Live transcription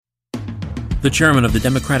The chairman of the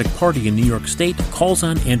Democratic Party in New York State calls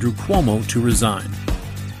on Andrew Cuomo to resign.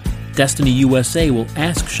 Destiny USA will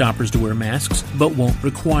ask shoppers to wear masks, but won't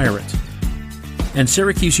require it. And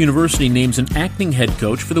Syracuse University names an acting head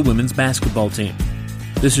coach for the women's basketball team.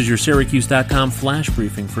 This is your Syracuse.com flash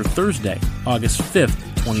briefing for Thursday, August 5th,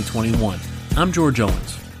 2021. I'm George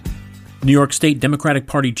Owens. New York State Democratic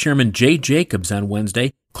Party Chairman Jay Jacobs on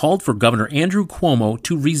Wednesday called for Governor Andrew Cuomo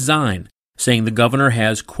to resign, saying the governor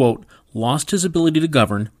has, quote, lost his ability to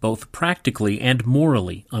govern both practically and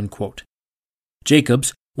morally, unquote.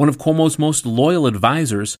 Jacobs, one of Cuomo's most loyal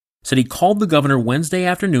advisors, said he called the governor Wednesday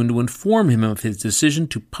afternoon to inform him of his decision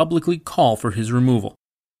to publicly call for his removal.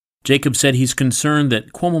 Jacobs said he's concerned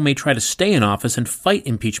that Cuomo may try to stay in office and fight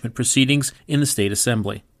impeachment proceedings in the state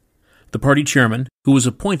assembly. The party chairman, who was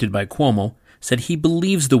appointed by Cuomo, said he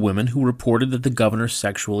believes the women who reported that the governor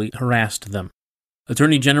sexually harassed them.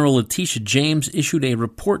 Attorney General Letitia James issued a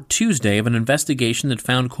report Tuesday of an investigation that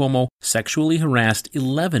found Cuomo sexually harassed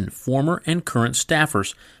 11 former and current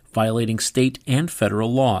staffers, violating state and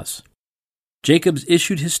federal laws. Jacobs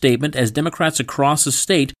issued his statement as Democrats across the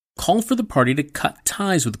state called for the party to cut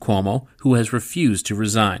ties with Cuomo, who has refused to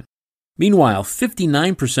resign. Meanwhile,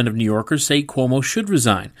 59% of New Yorkers say Cuomo should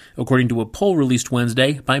resign, according to a poll released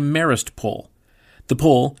Wednesday by Marist Poll. The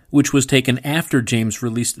poll, which was taken after James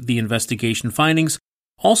released the investigation findings,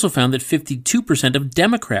 also found that 52% of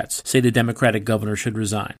Democrats say the Democratic governor should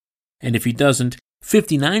resign. And if he doesn't,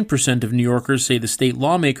 59% of New Yorkers say the state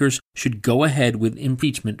lawmakers should go ahead with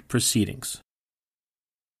impeachment proceedings.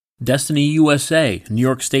 Destiny USA, New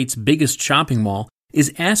York State's biggest shopping mall,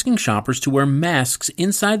 is asking shoppers to wear masks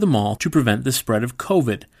inside the mall to prevent the spread of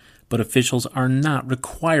COVID, but officials are not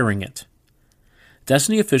requiring it.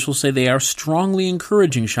 Destiny officials say they are strongly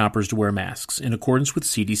encouraging shoppers to wear masks in accordance with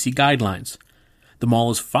CDC guidelines. The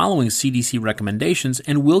mall is following CDC recommendations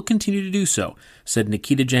and will continue to do so, said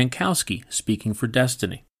Nikita Jankowski, speaking for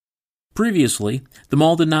Destiny. Previously, the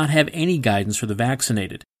mall did not have any guidance for the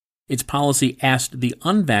vaccinated. Its policy asked the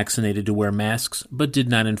unvaccinated to wear masks, but did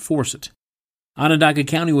not enforce it. Onondaga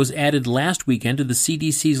County was added last weekend to the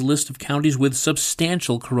CDC's list of counties with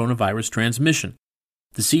substantial coronavirus transmission.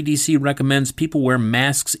 The CDC recommends people wear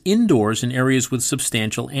masks indoors in areas with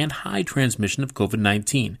substantial and high transmission of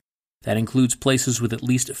COVID-19. That includes places with at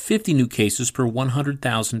least 50 new cases per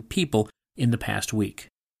 100,000 people in the past week.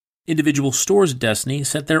 Individual stores at Destiny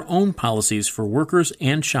set their own policies for workers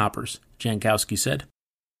and shoppers, Jankowski said.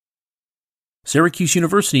 Syracuse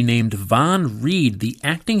University named Von Reed the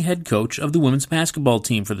acting head coach of the women's basketball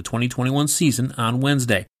team for the 2021 season on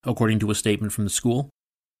Wednesday, according to a statement from the school.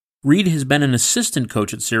 Reed has been an assistant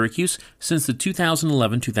coach at Syracuse since the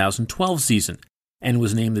 2011-2012 season and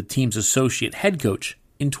was named the team's associate head coach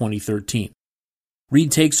in 2013.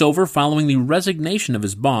 Reed takes over following the resignation of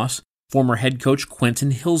his boss, former head coach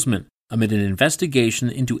Quentin Hillsman, amid an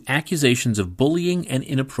investigation into accusations of bullying and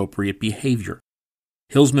inappropriate behavior.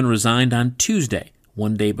 Hillsman resigned on Tuesday,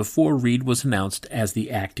 one day before Reed was announced as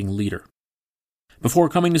the acting leader. Before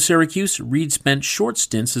coming to Syracuse, Reed spent short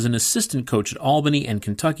stints as an assistant coach at Albany and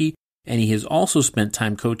Kentucky, and he has also spent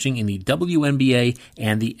time coaching in the WNBA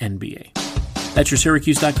and the NBA. That's your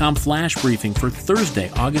Syracuse.com flash briefing for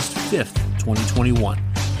Thursday, August 5th, 2021.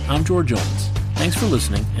 I'm George Owens. Thanks for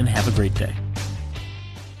listening, and have a great day.